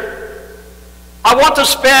 I want to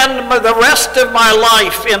spend the rest of my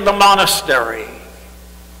life in the monastery.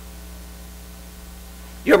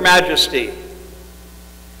 Your Majesty,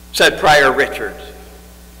 said Prior Richard,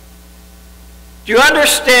 do you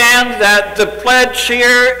understand that the pledge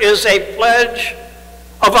here is a pledge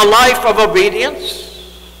of a life of obedience?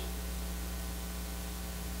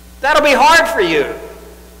 That'll be hard for you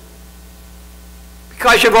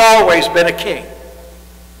because you've always been a king.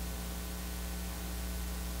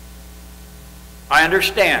 I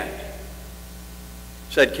understand,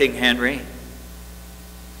 said King Henry.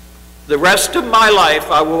 The rest of my life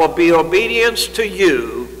I will be obedience to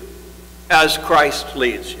you as Christ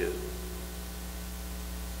leads you.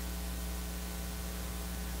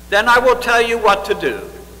 Then I will tell you what to do,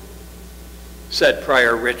 said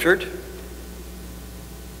Prior Richard.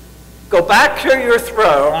 Go back to your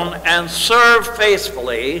throne and serve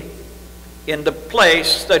faithfully in the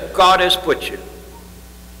place that God has put you.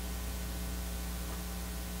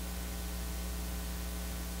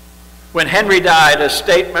 When Henry died, a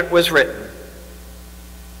statement was written.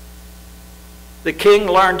 The king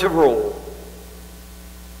learned to rule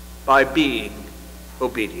by being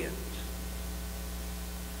obedient.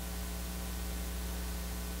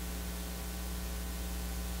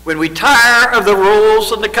 When we tire of the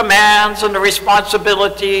rules and the commands and the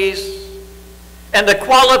responsibilities and the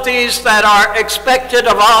qualities that are expected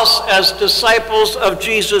of us as disciples of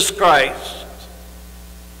Jesus Christ,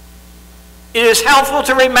 it is helpful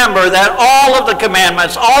to remember that all of the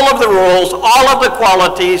commandments, all of the rules, all of the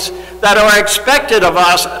qualities that are expected of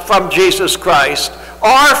us from Jesus Christ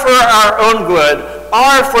are for our own good,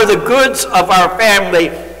 are for the goods of our family,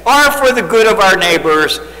 are for the good of our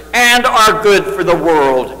neighbors, and are good for the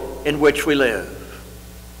world in which we live.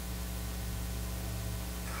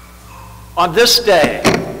 On this day,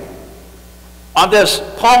 on this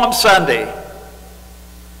Palm Sunday,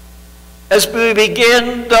 as we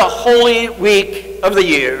begin the Holy Week of the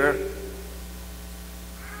year,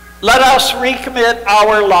 let us recommit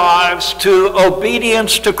our lives to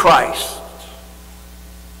obedience to Christ.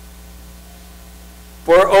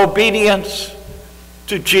 For obedience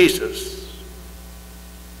to Jesus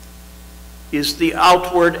is the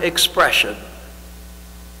outward expression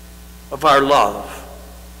of our love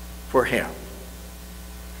for him.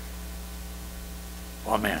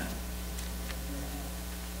 Amen.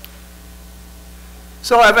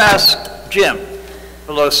 So I've asked Jim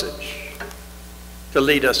Milosich to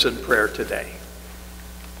lead us in prayer today.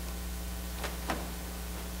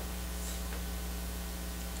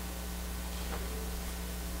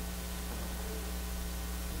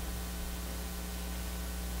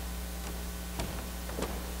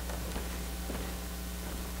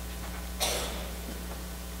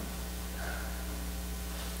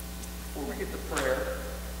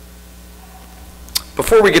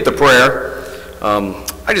 Before we get to prayer,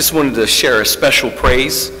 I just wanted to share a special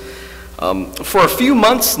praise. For a few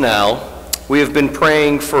months now, we have been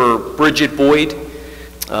praying for Bridget Boyd.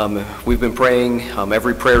 We've been praying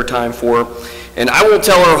every prayer time for her. And I won't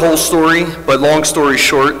tell her whole story, but long story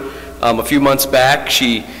short, a few months back,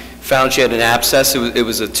 she found she had an abscess. It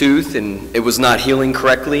was a tooth, and it was not healing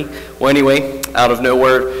correctly. Well, anyway, out of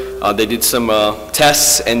nowhere, they did some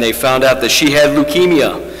tests, and they found out that she had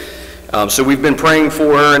leukemia. So we've been praying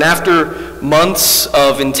for her, and after months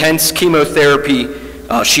of intense chemotherapy,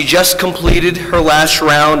 she just completed her last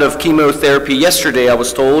round of chemotherapy yesterday, I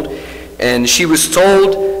was told, and she was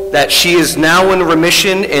told that she is now in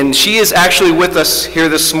remission, and she is actually with us here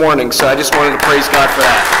this morning, so I just wanted to praise God for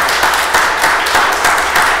that.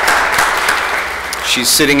 She's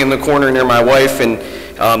sitting in the corner near my wife, and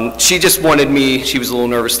she just wanted me, she was a little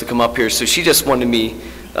nervous to come up here, so she just wanted me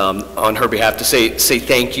on her behalf to say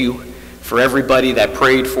thank you for everybody that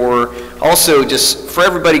prayed for her. Also, just for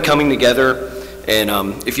everybody coming together. And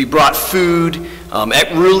if you brought food,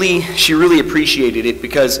 she really appreciated it,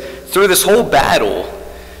 because through this whole battle,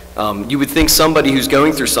 you would think somebody who's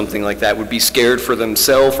going through something like that would be scared for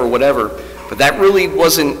themselves or whatever. But that really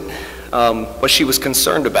wasn't what she was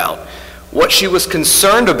concerned about. What she was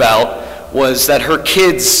concerned about was that her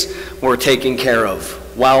kids were taken care of.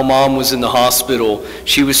 While Mom was in the hospital,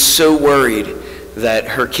 she was so worried that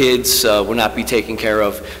her kids would not be taken care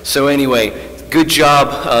of. So anyway, good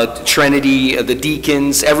job, Trinity, the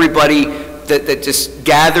deacons, everybody that just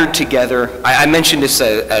gathered together. I mentioned this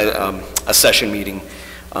at a session meeting.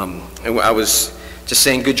 I was just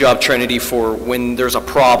saying good job, Trinity, for when there's a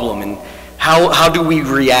problem, and how do we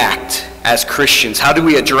react as Christians? How do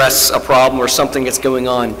we address a problem or something that's going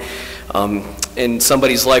on in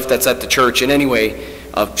somebody's life that's at the church? And anyway,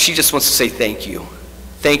 she just wants to say thank you.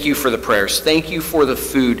 Thank you for the prayers. Thank you for the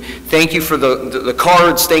food. Thank you for the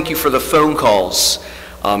cards. Thank you for the phone calls.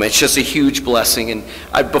 It's just a huge blessing. And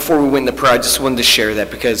before we went into prayer, I just wanted to share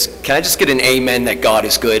that, because can I just get an amen that God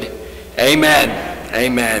is good? Amen.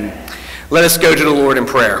 Amen. Let us go to the Lord in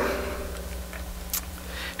prayer.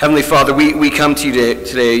 Heavenly Father, we come to you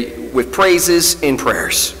today with praises and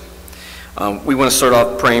prayers. We want to start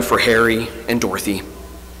off praying for Harry and Dorothy.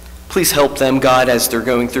 Please help them, God, as they're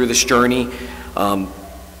going through this journey.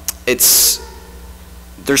 There's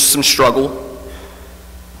some struggle.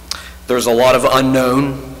 There's a lot of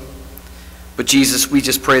unknown. But Jesus, we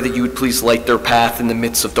just pray that you would please light their path in the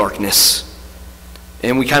midst of darkness.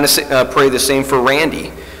 And we kind of pray the same for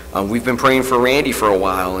Randy. We've been praying for Randy for a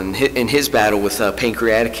while in his battle with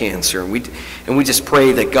pancreatic cancer. And we just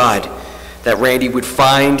pray that, God, that Randy would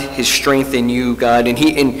find his strength in you, God, and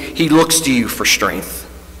he looks to you for strength.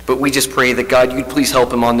 But we just pray that, God, you'd please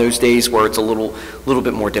help him on those days where it's a little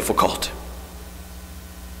bit more difficult.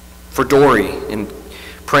 For Dory, and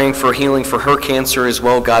praying for healing for her cancer as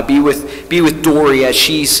well, God, be with Dory as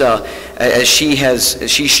she's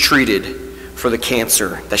treated for the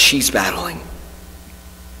cancer that she's battling.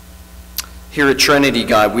 Here at Trinity,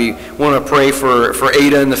 God, we want to pray for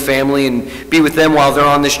Ada and the family and be with them while they're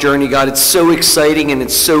on this journey, God. It's so exciting and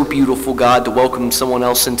it's so beautiful, God, to welcome someone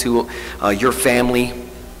else into your family.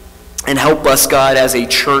 And help us, God, as a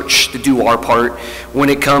church to do our part when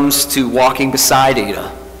it comes to walking beside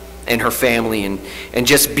Ada and her family and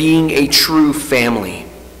just being a true family.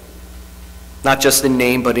 Not just in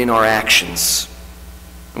name, but in our actions.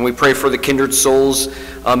 And we pray for the Kindred Souls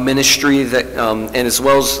ministry that, and as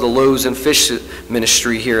well as the Loaves and Fish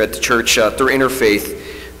ministry here at the church through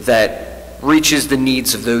Interfaith that reaches the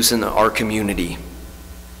needs of those in our community.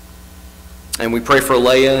 And we pray for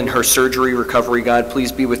Leia and her surgery recovery. God,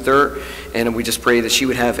 please be with her. And we just pray that she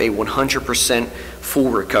would have a 100%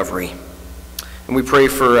 full recovery. And we pray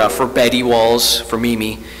for Betty Walls, for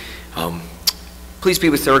Mimi. Please be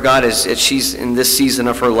with her, God, as she's in this season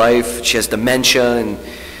of her life. She has dementia and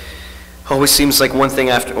always seems like one thing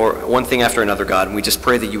after another, God. And we just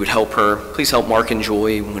pray that you would help her. Please help Mark and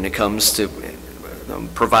Joy when it comes to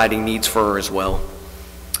providing needs for her as well.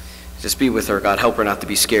 Just be with her, God. Help her not to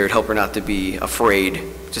be scared. Help her not to be afraid.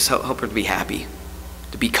 Just help her to be happy,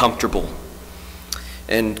 to be comfortable.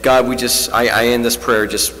 And God, I end this prayer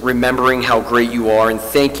just remembering how great you are and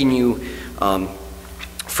thanking you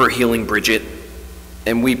for healing Bridget.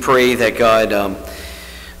 And we pray that, God,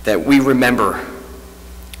 that we remember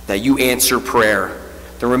that you answer prayer.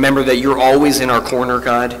 To remember that you're always in our corner,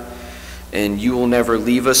 God, and you will never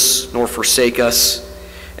leave us nor forsake us.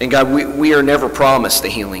 And God, we are never promised a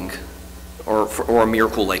healing or a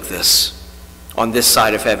miracle like this on this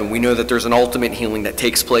side of heaven. We know that there's an ultimate healing that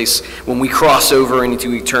takes place when we cross over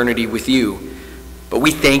into eternity with you. But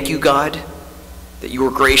we thank you, God, that you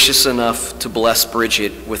were gracious enough to bless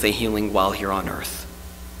Bridget with a healing while here on earth.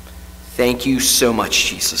 Thank you so much,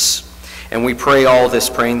 Jesus. And we pray all this,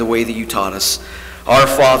 praying the way that you taught us. Our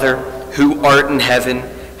Father, who art in heaven,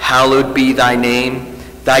 hallowed be thy name.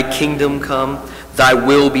 Thy kingdom come, thy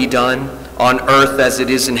will be done, on earth as it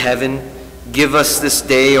is in heaven. Give us this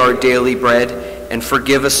day our daily bread, and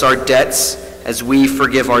forgive us our debts as we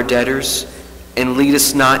forgive our debtors. And lead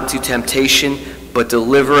us not into temptation, but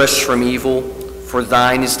deliver us from evil. For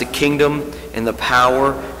thine is the kingdom, and the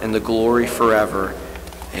power, and the glory forever.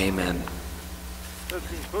 Amen. This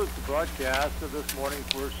concludes the broadcast of this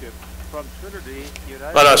morning's worship from Trinity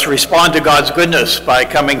United. Let us respond to God's goodness by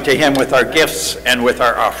coming to him with our gifts and with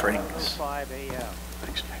our offerings. 5 a.m.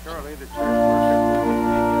 Currently, the church worship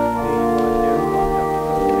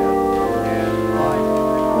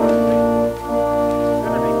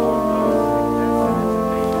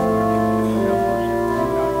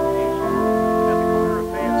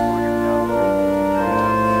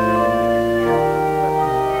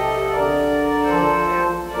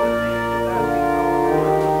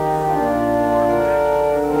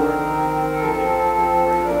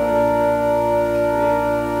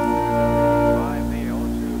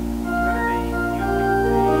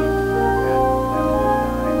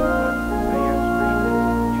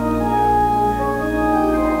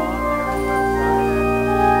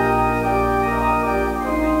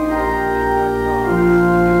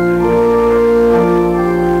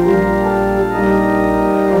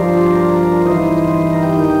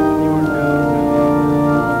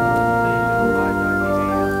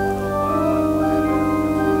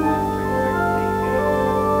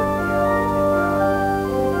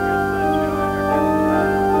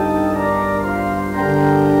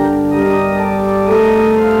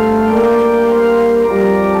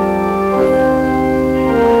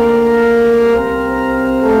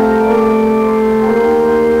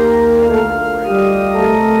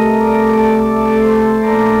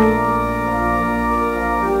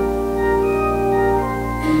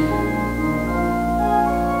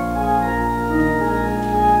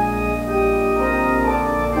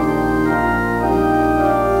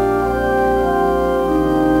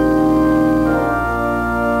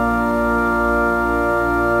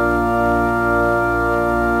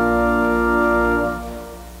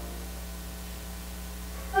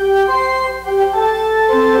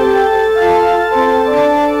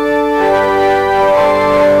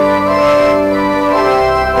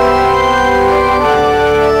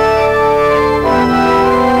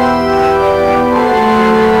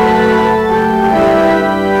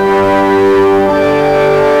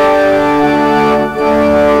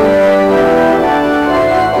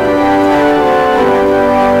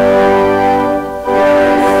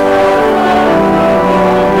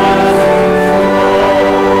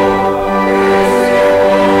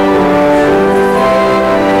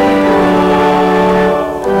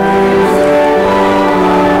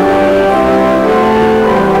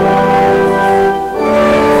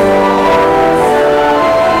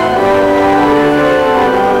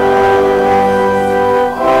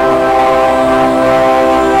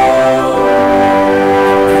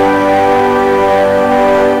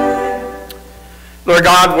Lord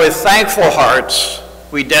God, with thankful hearts,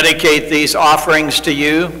 we dedicate these offerings to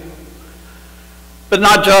you. But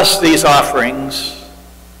not just these offerings,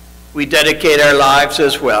 we dedicate our lives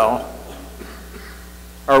as well.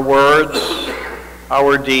 Our words,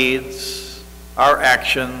 our deeds, our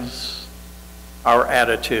actions, our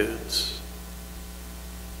attitudes.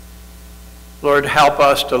 Lord, help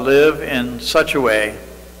us to live in such a way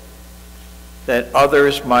that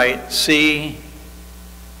others might see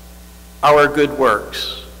our good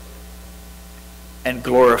works and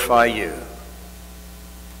glorify you.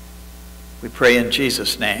 We pray in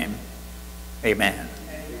Jesus' name. Amen.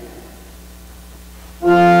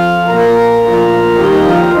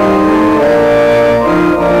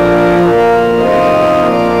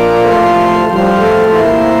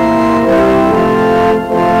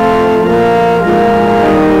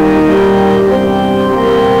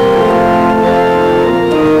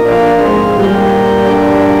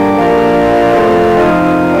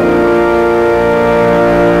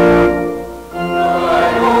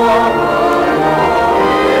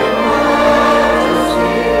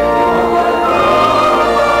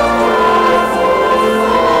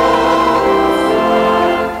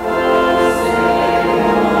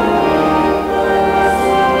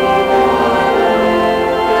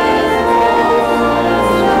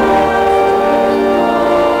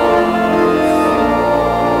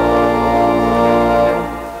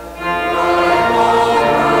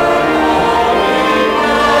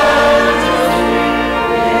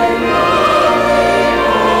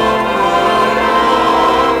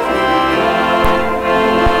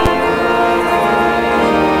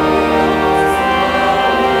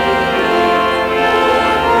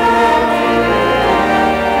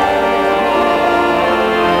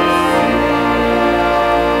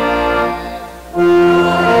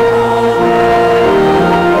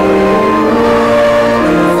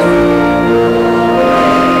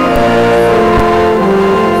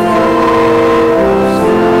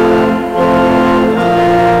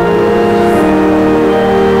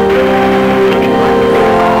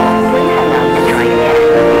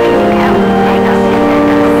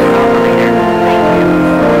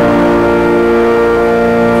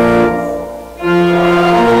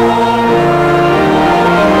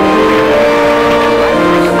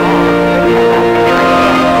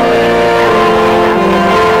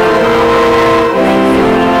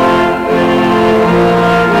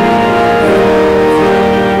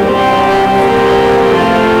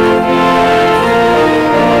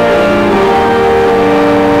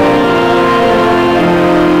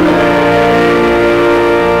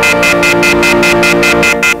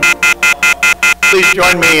 Please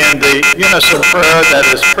join me in the unison prayer that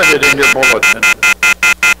is printed in your bulletin.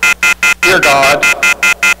 Dear God,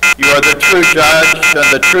 you are the true judge and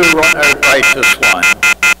the true righteous one.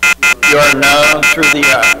 You are known through the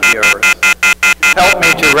earth. Help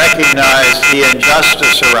me to recognize the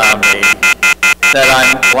injustice around me that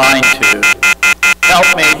I'm blind to. Help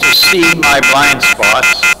me to see my blind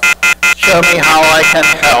spots. Show me how I can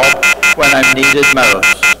help when I'm needed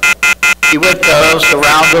most. Be with those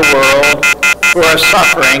around the world who are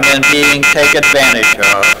suffering and being taken advantage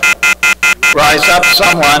of. Rise up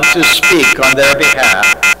someone to speak on their behalf.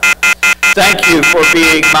 Thank you for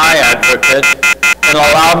being my advocate and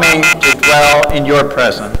allow me to dwell in your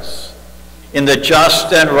presence. In the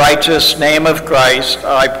just and righteous name of Christ,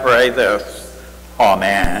 I pray this.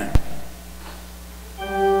 Amen.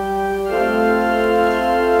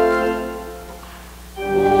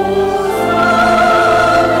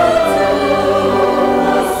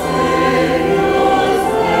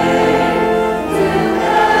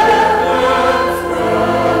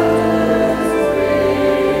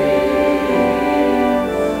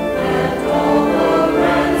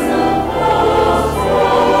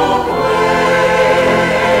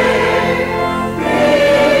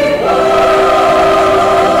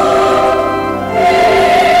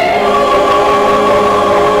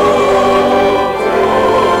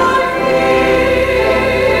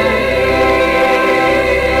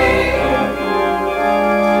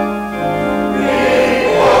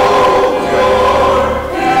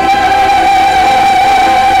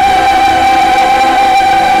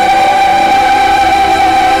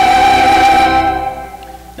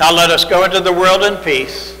 Now let us go into the world in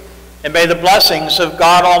peace, and may the blessings of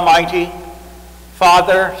God Almighty,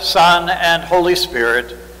 Father, Son, and Holy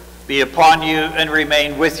Spirit be upon you and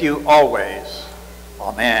remain with you always.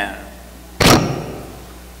 Amen.